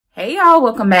Hey y'all,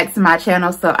 welcome back to my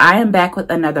channel. So I am back with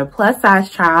another plus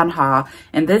size try on haul,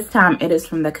 and this time it is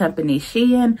from the company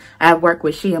Shein. I've worked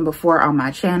with Shein before on my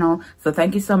channel, so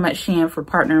thank you so much Shein for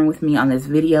partnering with me on this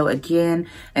video again.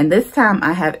 And this time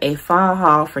I have a fall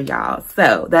haul for y'all.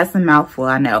 So that's a mouthful,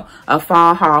 I know, a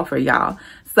fall haul for y'all.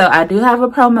 So I do have a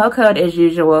promo code as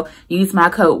usual. Use my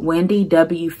code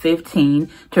WendyW15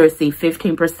 to receive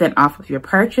 15% off of your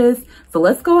purchase. So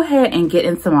let's go ahead and get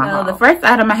into my haul. The first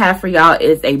item I have for y'all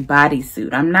is a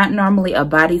bodysuit. I'm not normally a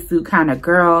bodysuit kind of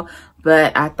girl,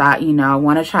 but I thought, you know, I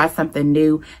want to try something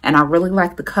new, and I really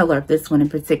like the color of this one in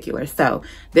particular. So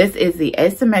this is the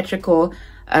asymmetrical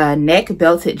neck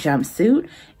belted jumpsuit.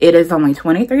 It is only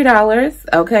 $23.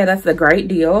 Okay, that's a great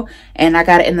deal. And I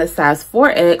got it in the size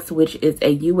 4X, which is a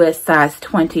US size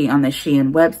 20 on the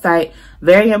Shein website.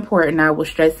 Very important. I will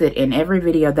stress it in every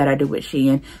video that I do with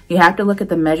Shein. You have to look at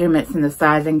the measurements in the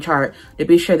sizing chart to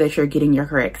be sure that you're getting your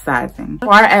correct sizing. As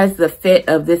far as the fit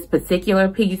of this particular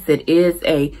piece, it is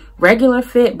a regular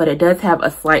fit, but it does have a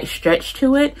slight stretch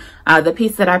to it. The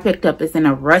piece that I picked up is in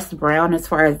a rust brown. As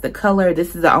far as the color,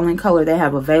 this is the only color they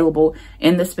have available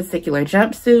in this particular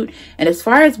jumpsuit. And as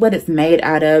far as what it's made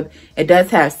out of, it does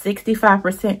have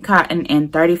 65% cotton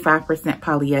and 35%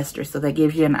 polyester. So that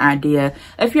gives you an idea,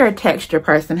 if you're a texture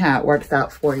person, how it works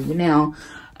out for you. Now,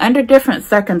 under different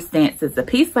circumstances, a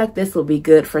piece like this will be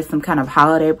good for some kind of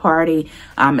holiday party,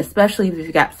 especially if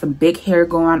you've got some big hair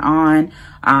going on,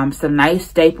 some nice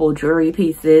staple jewelry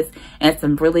pieces, and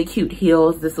some really cute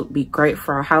heels. This would be great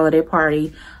for a holiday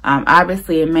party.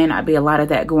 Obviously, it may not be a lot of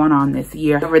that going on this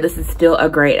year. However, this is still a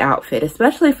great outfit,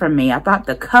 especially for me. I thought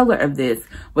the color of this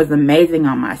was amazing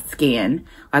on my skin.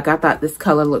 Like, I thought this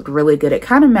color looked really good. It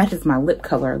kind of matches my lip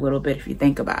color a little bit if you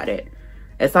think about it.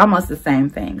 It's almost the same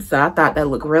thing. So I thought that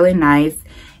looked really nice,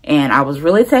 and I was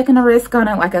really taking a risk on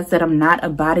it. Like I said, I'm not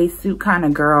a bodysuit kind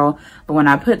of girl, but when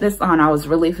I put this on, I was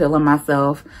really feeling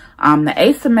myself. The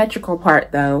asymmetrical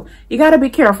part though, you got to be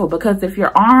careful, because if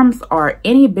your arms are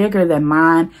any bigger than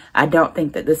mine, I don't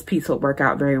think that this piece will work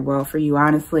out very well for you,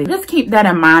 honestly. Just keep that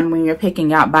in mind when you're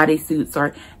picking out bodysuits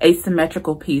or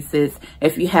asymmetrical pieces.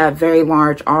 If you have very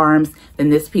large arms,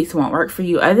 then this piece won't work for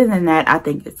you. Other than that, I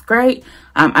think it's great.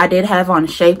 I did have on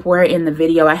shapewear in the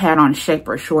video. I had on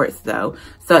shaper shorts though.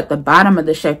 So at the bottom of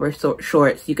the shaper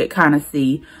shorts, you could kind of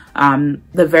see the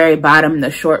very bottom, the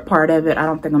short part of it. I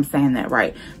don't think I'm saying that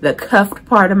right. The cuffed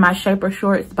part of my shaper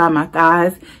shorts by my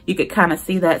thighs, you could kind of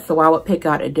see that. So I would pick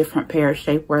out a different pair of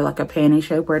shapewear, like a panty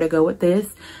shapewear, to go with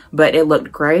this. But it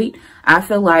looked great. I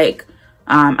feel like,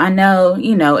 I know,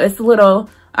 you know, it's a little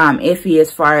iffy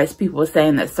as far as people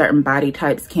saying that certain body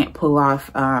types can't pull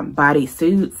off body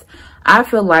suits. I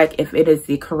feel like if it is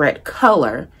the correct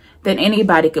color, then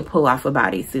anybody could pull off a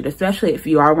bodysuit, especially if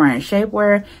you are wearing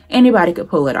shapewear. Anybody could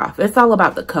pull it off. It's all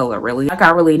about the color, really. Like, I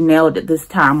really nailed it this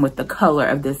time with the color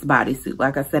of this bodysuit.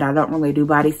 Like I said, I don't really do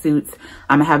bodysuits.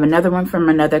 I have another one from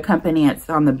another company.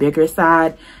 It's on the bigger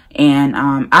side, and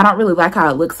I don't really like how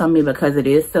it looks on me because it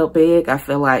is so big. I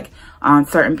feel like on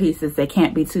certain pieces, they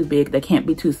can't be too big, they can't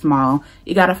be too small.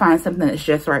 You got to find something that's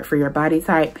just right for your body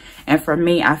type. And for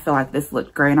me, I feel like this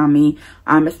looked great on me.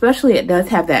 Especially, it does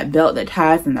have that belt that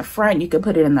ties in the front. You can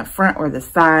put it in the front or the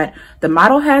side. The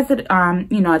model has it,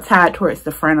 you know, tied towards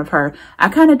the front of her. I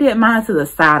kind of did mine to the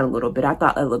side a little bit. I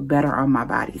thought it looked better on my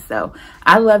body. So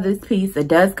I love this piece. It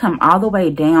does come all the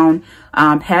way down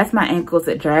past my ankles.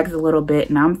 It drags a little bit,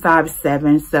 and I'm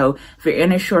 5'7", so if you're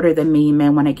any shorter than me, you may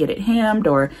want to get it hemmed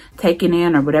or taken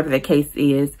in or whatever the case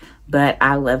is. But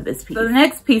I love this piece. So the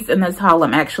next piece in this haul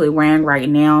I'm actually wearing right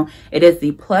now, it is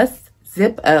the plus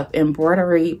zip up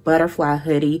embroidery butterfly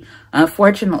hoodie.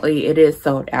 Unfortunately, it is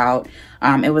sold out.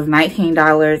 It was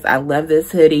 $19. I love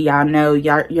this hoodie. Y'all know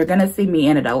you're gonna see me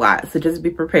in it a lot, so just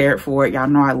be prepared for it. Y'all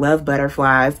know I love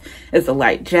butterflies. It's a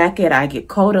light jacket. I get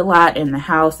cold a lot in the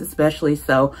house, especially,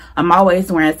 so I'm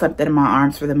always wearing something in my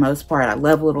arms for the most part. I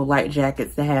love little light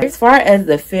jackets to have. As far as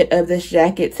the fit of this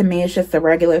jacket, to me, it's just a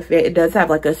regular fit. It does have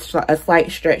like a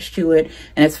slight stretch to it,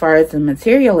 and as far as the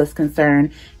material is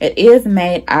concerned, it is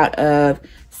made out of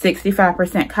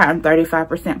 65% cotton,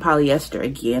 35% polyester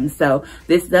again. So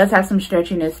this does have some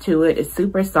stretchiness to it. It's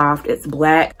super soft. It's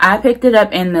black. I picked it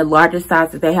up in the largest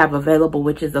size that they have available,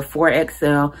 which is a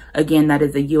 4XL. Again, that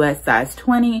is a US size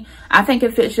 20. I think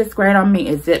it fits just great on me.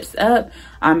 It zips up.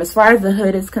 As far as the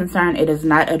hood is concerned, it is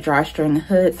not a drawstring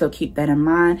hood, so keep that in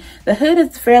mind. The hood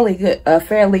is fairly good,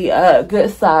 good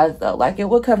size though. Like, it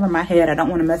will cover my head. I don't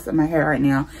want to mess up my hair right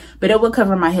now, but it will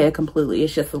cover my head completely.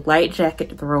 It's just a light jacket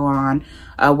to throw on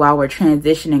while we're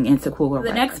transitioning into cooler weather.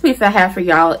 The next piece I have for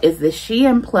y'all is the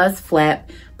Shein Plus Flap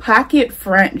pocket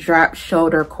front drop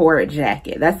shoulder cord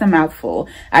jacket. That's a mouthful.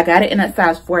 I got it in a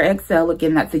size 4XL.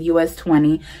 Again, that's a US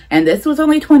 20, and this was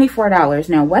only $24.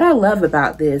 Now, what I love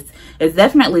about this is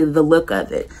definitely the look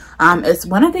of it. It's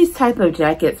one of these type of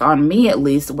jackets, on me at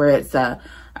least, where it's a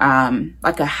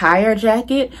like a higher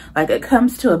jacket. Like, it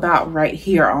comes to about right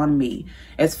here on me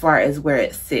as far as where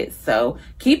it sits. So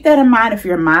keep that in mind if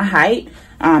you're my height.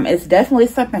 It's definitely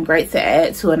something great to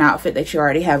add to an outfit that you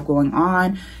already have going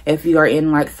on. If you are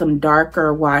in like some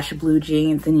darker wash blue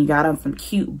jeans and you got on some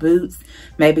cute boots,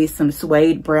 maybe some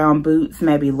suede brown boots,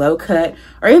 maybe low cut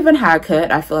or even high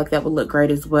cut, I feel like that would look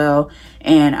great as well.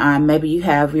 And maybe you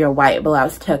have your white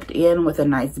blouse tucked in with a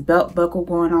nice belt buckle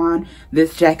going on.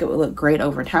 This jacket would look great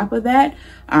over top of that.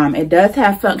 It does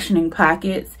have functioning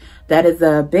pockets. That is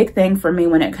a big thing for me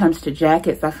when it comes to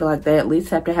jackets. I feel like they at least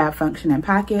have to have functioning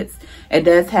pockets. It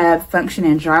does have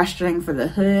functioning drawstring for the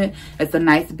hood. It's a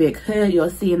nice big hood. You'll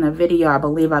see in the video, I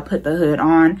believe I put the hood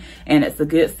on, and it's a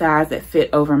good size that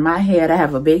fit over my head. I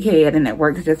have a big head and it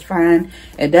works just fine.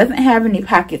 It doesn't have any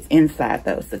pockets inside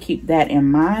though, so keep that in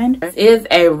mind. This is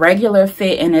a regular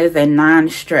fit and it is a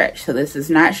non-stretch, so this is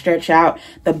not stretch out.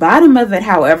 The bottom of it,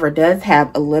 however, does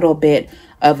have a little bit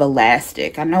of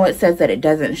elastic. I know it says that it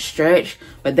doesn't stretch,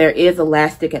 but there is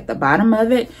elastic at the bottom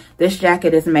of it. This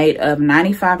jacket is made of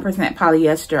 95%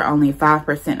 polyester, only 5%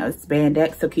 of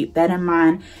spandex, so keep that in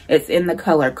mind. It's in the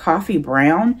color coffee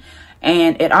brown,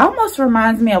 and it almost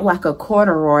reminds me of like a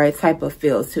corduroy type of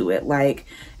feel to it. Like,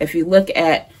 if you look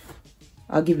at,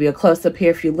 I'll give you a close-up here.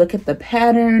 If you look at the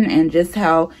pattern and just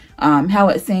how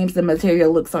it seems the material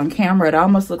looks on camera, it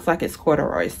almost looks like it's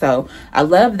corduroy. So I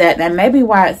love that. That may be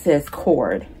why it says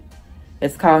cord.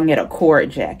 It's calling it a cord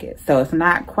jacket. So it's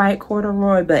not quite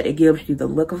corduroy, but it gives you the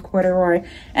look of corduroy,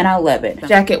 and I love it. The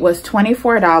jacket was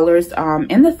 $24.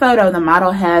 In the photo, the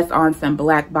model has on some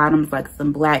black bottoms, like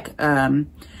some black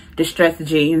distressed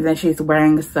jeans, and she's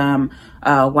wearing some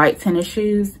white tennis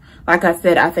shoes. Like I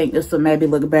said, I think this will maybe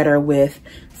look better with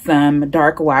some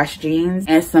dark wash jeans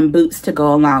and some boots to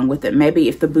go along with it. Maybe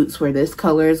if the boots were this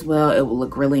color as well, it will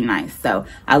look really nice. So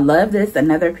I love this.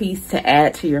 Another piece to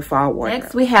add to your fall wardrobe.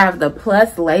 Next, we have the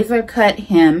Plus laser cut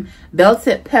hem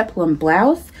belted peplum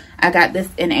blouse. I got this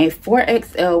in a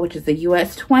 4XL, which is a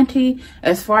US 20.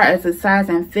 As far as the size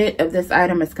and fit of this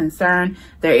item is concerned,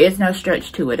 there is no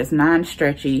stretch to it. It's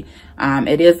non-stretchy.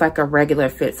 It is like a regular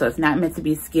fit, so it's not meant to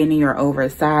be skinny or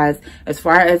oversized. As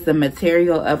far as the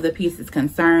material of the piece is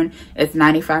concerned, it's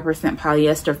 95%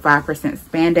 polyester, 5%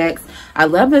 spandex. I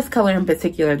love this color in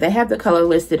particular. They have the color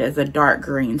listed as a dark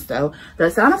green, so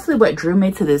that's honestly what drew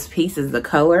me to this piece, is the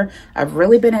color. I've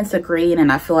really been into green,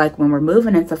 and I feel like when we're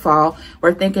moving into fall,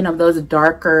 we're thinking of those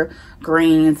darker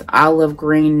greens, olive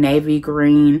green, navy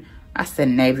green. I said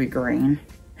navy green.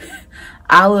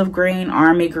 Olive green,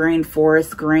 army green,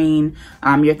 forest green.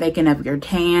 You're thinking of your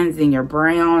tans and your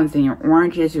browns and your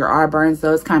oranges, your auburns,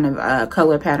 those kind of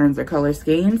color patterns or color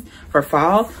schemes for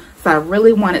fall. So I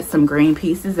really wanted some green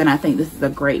pieces, and I think this is a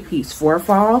great piece for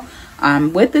fall.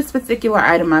 With this particular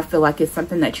item, I feel like it's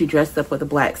something that you dress up with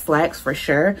black slacks for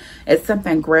sure. It's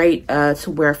something great to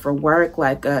wear for work,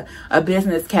 like a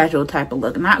business casual type of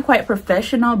look. Not quite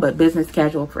professional, but business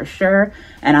casual for sure.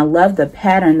 And I love the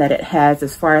pattern that it has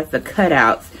as far as the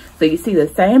cutouts. So you see the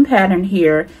same pattern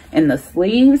here in the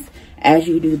sleeves as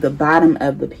you do the bottom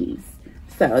of the piece.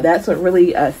 So that's what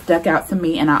really stuck out to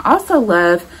me. And I also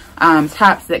love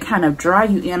tops that kind of draw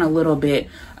you in a little bit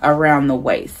around the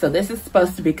waist. So this is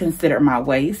supposed to be considered my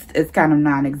waist. It's kind of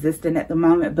non-existent at the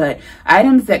moment, but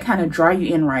items that kind of draw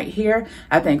you in right here,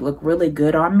 I think look really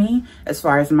good on me as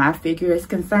far as my figure is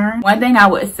concerned. One thing I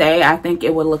would say, I think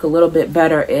it would look a little bit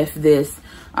better if this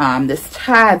this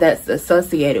tie that's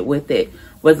associated with it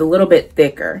was a little bit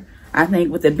thicker. I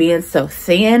think with it being so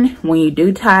thin, when you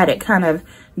do tie it, it kind of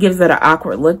gives it an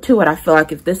awkward look to it. I feel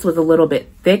like if this was a little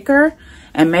bit thicker,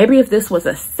 and maybe if this was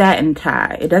a satin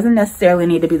tie, it doesn't necessarily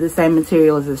need to be the same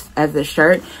material as the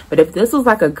shirt, but if this was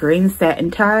like a green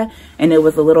satin tie and it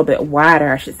was a little bit wider,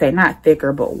 I should say, not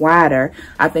thicker, but wider,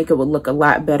 I think it would look a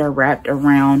lot better wrapped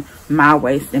around my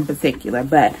waist in particular.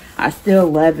 But I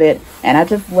still love it, and I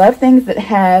just love things that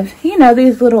have, you know,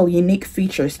 these little unique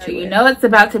features to it. You know it's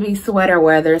about to be sweater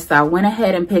weather, so I went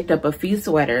ahead and picked up a few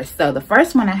sweaters. So the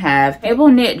first one I have, cable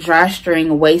knit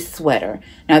drawstring waist sweater.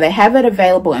 Now they have it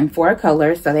available in 4 colors.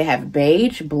 So they have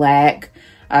beige, black,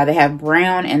 they have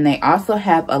brown, and they also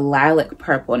have a lilac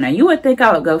purple. Now you would think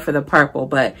I would go for the purple,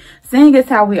 but seeing as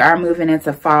how we are moving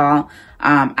into fall,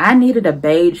 I needed a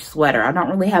beige sweater. I don't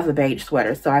really have a beige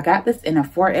sweater, so I got this in a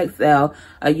 4XL,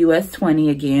 a US 20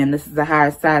 again. This is the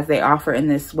highest size they offer in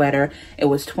this sweater. It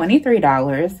was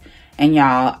 $23, and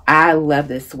y'all, I love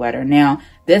this sweater. Now,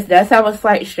 This does have a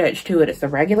slight stretch to it. It's a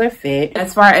regular fit.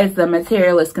 As far as the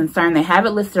material is concerned, they have it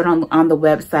listed on the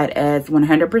website as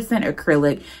 100%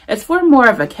 acrylic. It's for more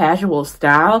of a casual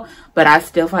style, but I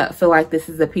still feel like this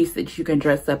is a piece that you can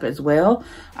dress up as well.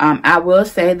 I will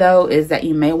say though, is that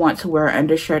you may want to wear an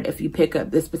undershirt if you pick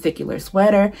up this particular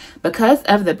sweater. Because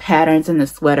of the patterns in the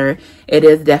sweater, it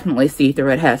is definitely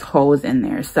see-through. It has holes in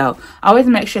there. So always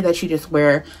make sure that you just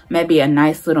wear maybe a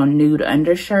nice little nude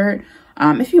undershirt.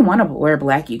 If you want to wear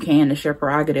black, you can. It's your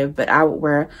prerogative, but I would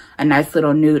wear a nice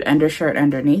little nude undershirt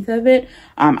underneath of it.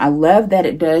 I love that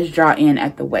it does draw in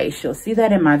at the waist. You'll see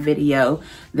that in my video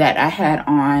that I had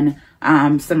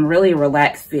on some really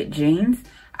relaxed fit jeans.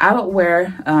 I would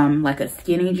wear like a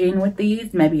skinny jean with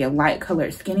these, maybe a light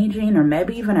colored skinny jean, or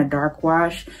maybe even a dark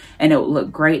wash, and it would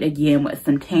look great again with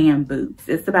some tan boots.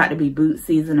 It's about to be boot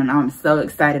season, and I'm so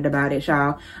excited about it,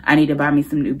 y'all. I need to buy me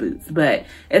some new boots, but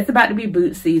it's about to be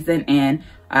boot season, and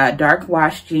dark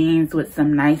wash jeans with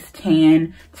some nice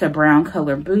tan to brown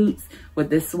color boots with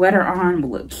this sweater on will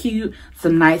look cute.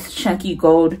 Some nice chunky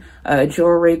gold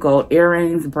jewelry, gold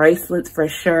earrings, bracelets for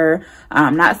sure.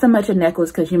 Not so much a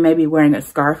necklace because you may be wearing a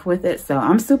scarf with it. So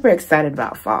I'm super excited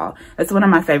about fall. It's one of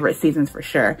my favorite seasons for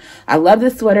sure. I love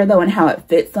this sweater though and how it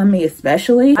fits on me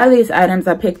especially. All these items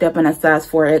I picked up in a size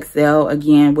 4XL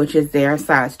again, which is their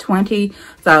size 20.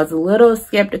 So I was a little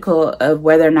skeptical of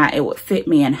whether or not it would fit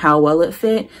me and how well it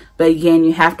fit. But again,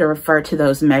 you have to refer to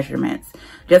those measurements.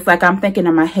 Just like I'm thinking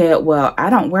in my head, well, I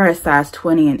don't wear a size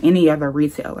 20 in any other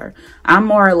retailer. I'm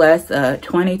more or less a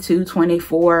 22,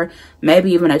 24,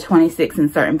 maybe even a 26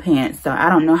 in certain pants. So I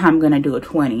don't know how I'm going to do a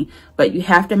 20. But you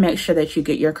have to make sure that you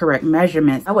get your correct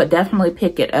measurements. I would definitely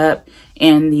pick it up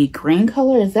in the green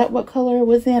color. Is that what color it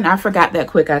was in? I forgot that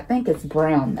quick. I think it's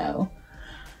brown though.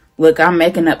 Look, I'm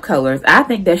making up colors. I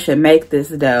think they should make this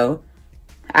though.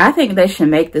 I think they should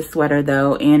make this sweater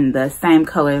though in the same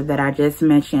color that I just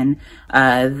mentioned,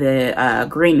 the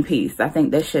green piece. I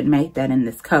think they should make that in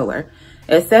this color.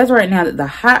 It says right now that the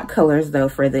hot colors though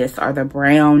for this are the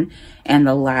brown and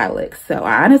the lilac. So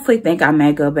I honestly think I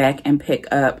may go back and pick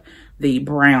up the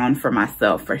brown for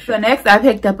myself for sure. So next I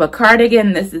picked up a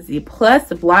cardigan. This is the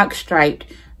plus block striped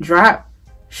drop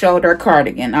shoulder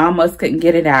cardigan. I almost couldn't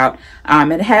get it out.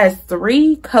 It has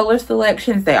 3 color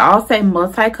selections. They all say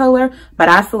multicolor, but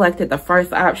I selected the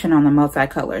first option on the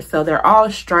multicolor. So they're all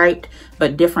striped,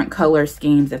 but different color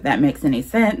schemes, if that makes any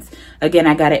sense. Again,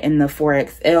 I got it in the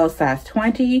 4XL size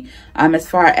 20. As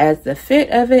far as the fit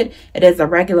of it, it is a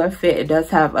regular fit. It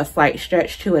does have a slight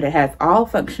stretch to it. It has all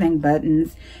functioning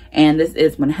buttons, and this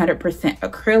is 100%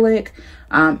 acrylic.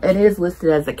 It is listed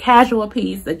as a casual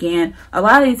piece. Again, a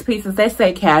lot of these pieces, they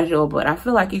say casual, but I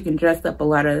feel like you can dress up a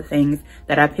lot of the things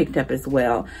that I picked up as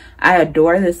well. I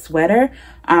adore this sweater.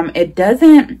 It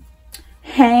doesn't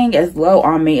hang as low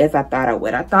on me as I thought it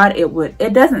would. I thought it would.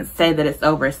 It doesn't say that it's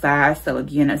oversized. So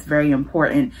again, it's very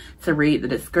important to read the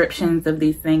descriptions of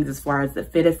these things as far as the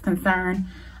fit is concerned.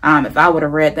 If I would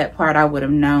have read that part, I would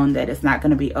have known that it's not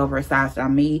going to be oversized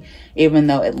on me, even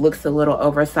though it looks a little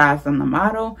oversized on the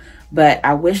model. But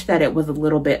I wish that it was a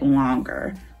little bit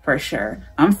longer for sure.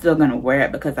 I'm still going to wear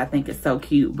it because I think it's so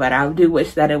cute, but I do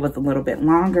wish that it was a little bit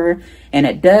longer. And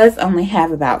it does only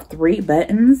have about 3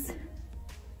 buttons.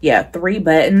 Yeah, 3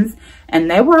 buttons, and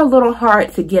they were a little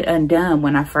hard to get undone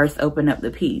when I first opened up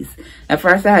the piece. At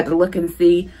first I had to look and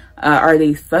see, are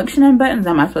these functioning buttons?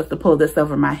 Am I supposed to pull this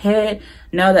over my head?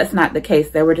 No, that's not the case.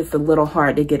 They were just a little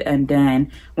hard to get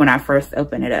undone when I first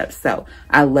opened it up. So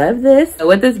I love this. So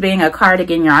with this being a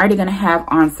cardigan, you're already gonna have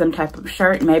on some type of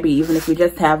shirt, maybe even if you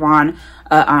just have on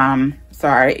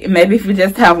maybe if you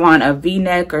just have on a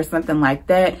v-neck or something like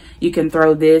that, you can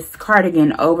throw this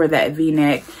cardigan over that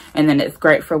v-neck, and then it's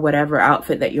great for whatever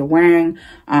outfit that you're wearing.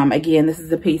 Again, this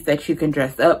is a piece that you can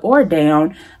dress up or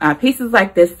down. Pieces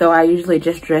like this, though, I usually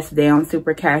just dress down,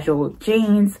 super casual with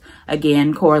jeans,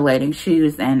 again, correlating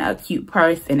shoes and a cute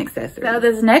purse and accessories. So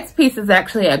this next piece is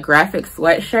actually a graphic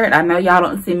sweatshirt. I know y'all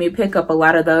don't see me pick up a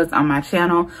lot of those on my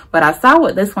channel, but I saw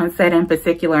what this one said in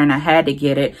particular and I had to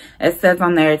get it. It says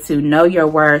on there to know your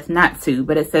worth, not to,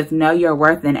 but it says know your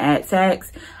worth and add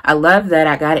tags. I love that.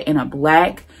 I got it in a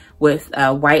black with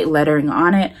white lettering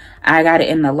on it. I got it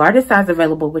in the largest size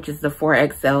available, which is the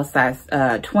 4XL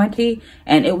size 20,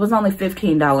 and it was only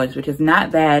 $15, which is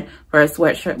not bad for a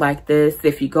sweatshirt like this.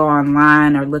 If you go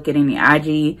online or look at any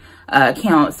IG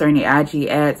accounts or any IG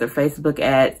ads or Facebook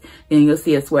ads, then you'll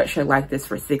see a sweatshirt like this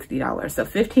for $60. So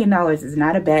 $15 is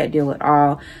not a bad deal at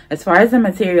all. As far as the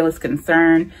material is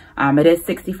concerned, it is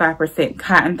 65%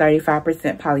 cotton,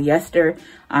 35% polyester.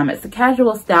 It's a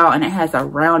casual style and it has a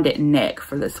rounded neck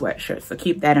for the sweatshirt. So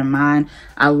keep that in mind.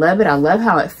 I love it. I love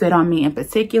how it fit on me in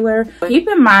particular. But keep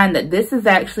in mind that this is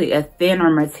actually a thinner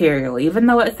material. Even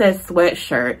though it says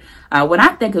sweatshirt, when I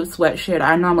think of sweatshirt,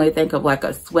 I normally think of like a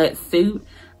sweatsuit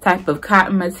type of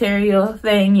cotton material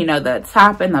thing, you know, the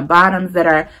top and the bottoms that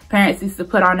our parents used to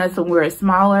put on us when we were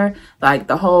smaller, like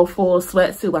the whole full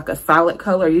sweatsuit, like a solid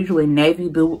color, usually navy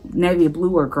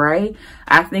blue or gray.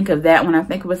 I think of that when I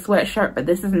think of a sweatshirt, but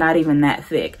this is not even that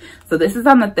thick. So this is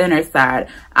on the thinner side.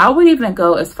 I would even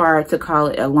go as far to call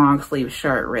it a long sleeve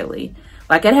shirt, really.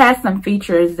 Like, it has some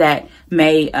features that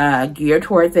may gear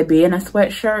towards it being a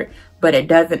sweatshirt, but it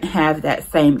doesn't have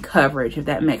that same coverage, if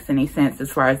that makes any sense,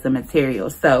 as far as the material.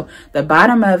 So the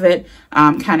bottom of it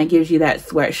kind of gives you that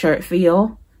sweatshirt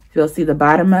feel. You'll see the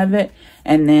bottom of it.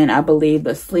 And then I believe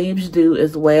the sleeves do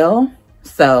as well.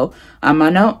 So I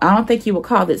don't think you would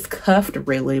call this cuffed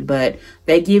really, but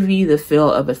they give you the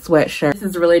feel of a sweatshirt. This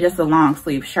is really just a long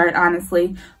sleeve shirt,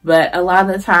 honestly, but a lot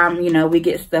of the time, you know, we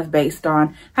get stuff based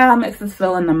on how it makes us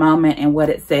feel in the moment and what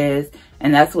it says,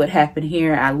 and that's what happened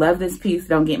here. I love this piece,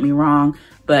 don't get me wrong,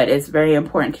 but it's very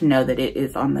important to know that it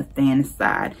is on the thin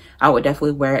side. I would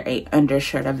definitely wear a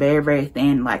undershirt, a very, very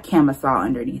thin, like camisole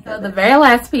underneath. So the very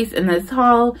last piece in this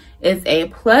haul is a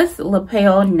plus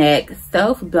lapel neck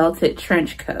self-belted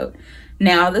trench coat.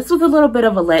 Now, this was a little bit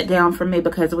of a letdown for me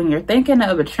because when you're thinking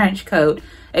of a trench coat,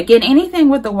 again, anything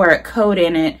with the word coat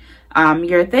in it,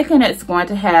 you're thinking it's going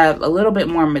to have a little bit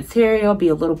more material, be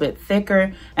a little bit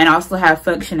thicker, and also have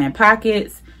functioning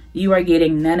pockets. You are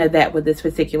getting none of that with this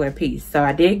particular piece. So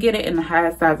I did get it in the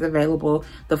highest size available,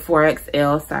 the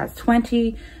 4XL size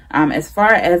 20. As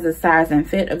far as the size and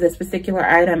fit of this particular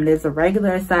item, it is a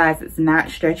regular size. It's not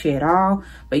stretchy at all,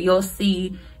 but you'll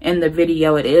see in the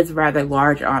video it is rather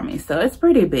large on me. So it's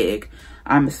pretty big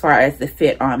as far as the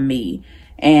fit on me.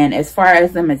 And as far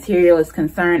as the material is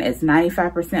concerned, it's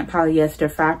 95% polyester,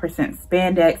 5%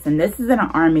 spandex, and this is in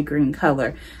an army green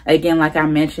color. Again, like I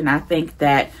mentioned, I think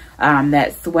that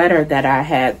that sweater that I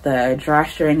had, the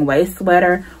drawstring waist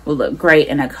sweater, will look great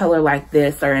in a color like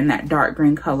this or in that dark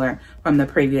green color from the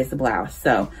previous blouse.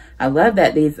 So I love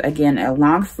that these, again, a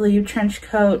long sleeve trench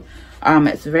coat.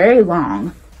 It's very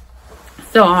long.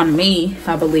 So on me,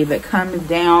 I believe it comes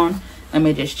down. Let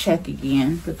me just check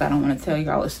again because I don't want to tell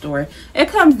y'all a story. It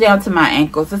comes down to my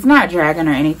ankles. It's not dragging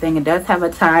or anything. It does have a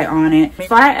tie on it. As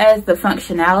far as the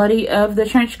functionality of the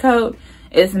trench coat,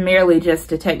 it's merely just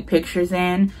to take pictures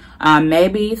in.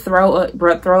 Maybe throw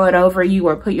it over you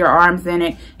or put your arms in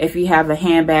it if you have a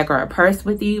handbag or a purse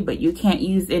with you, but you can't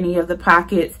use any of the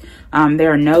pockets.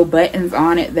 There are no buttons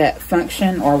on it that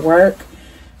function or work.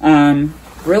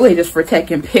 Really just for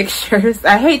taking pictures.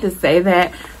 I hate to say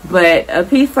that, but a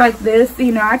piece like this,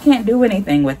 you know, I can't do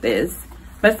anything with this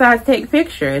besides take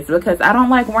pictures because I don't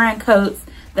like wearing coats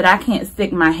that I can't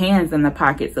stick my hands in the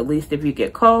pockets, at least if you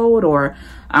get cold, or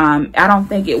I don't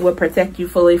think it would protect you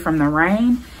fully from the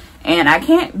rain. And I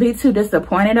can't be too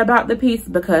disappointed about the piece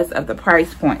because of the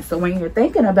price point. So when you're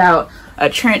thinking about a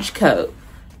trench coat,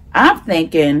 I'm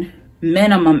thinking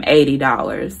minimum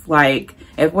 $80. Like,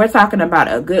 if we're talking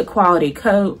about a good quality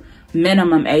coat,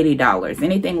 minimum $80.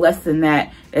 Anything less than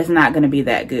that is not going to be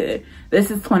that good. This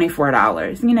is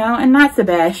 $24, you know, and not to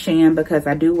bash Shein because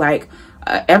I do like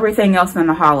everything else in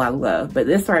the haul I love. But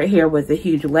this right here was a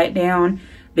huge letdown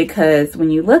because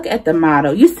when you look at the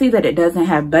model, you see that it doesn't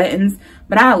have buttons,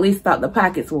 but I at least thought the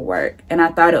pockets would work, and I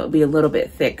thought it would be a little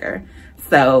bit thicker.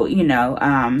 So, you know,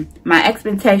 my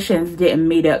expectations didn't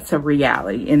meet up to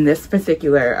reality in this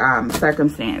particular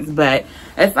circumstance, but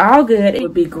it's all good. It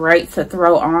would be great to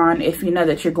throw on if you know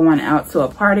that you're going out to a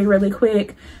party really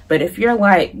quick. But if you're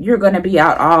like, you're going to be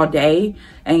out all day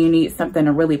and you need something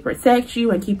to really protect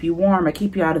you and keep you warm or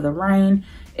keep you out of the rain,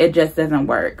 it just doesn't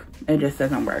work. It just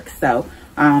doesn't work. So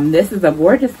this is a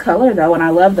gorgeous color though, and I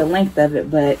love the length of it,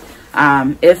 but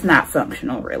it's not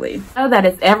functional really. So that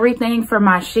is everything for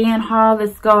my Shein haul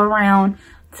this go around.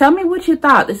 Tell me what you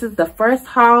thought. This is the first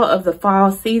haul of the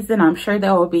fall season. I'm sure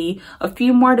there will be a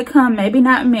few more to come. Maybe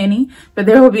not many, but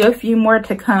there will be a few more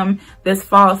to come this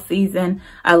fall season.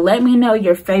 Let me know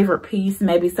your favorite piece,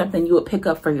 maybe something you would pick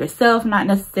up for yourself, not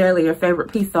necessarily your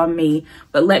favorite piece on me,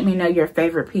 but let me know your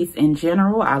favorite piece in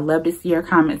general. I love to see your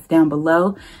comments down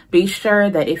below. Be sure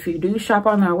that if you do shop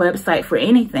on their website for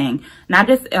anything, not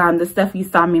just the stuff you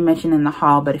saw me mention in the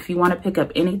haul, but if you want to pick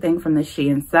up anything from the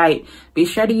Shein site, be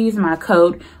sure to use my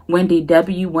code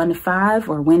WendyW15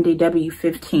 or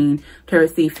WendyW15 to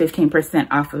receive 15%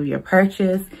 off of your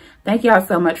purchase. Thank y'all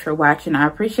so much for watching. I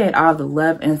appreciate all the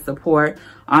love and support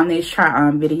on these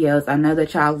try-on videos. I know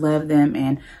that y'all love them,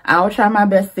 and I will try my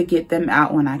best to get them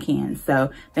out when I can.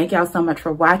 So thank y'all so much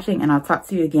for watching, and I'll talk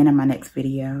to you again in my next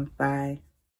video. Bye.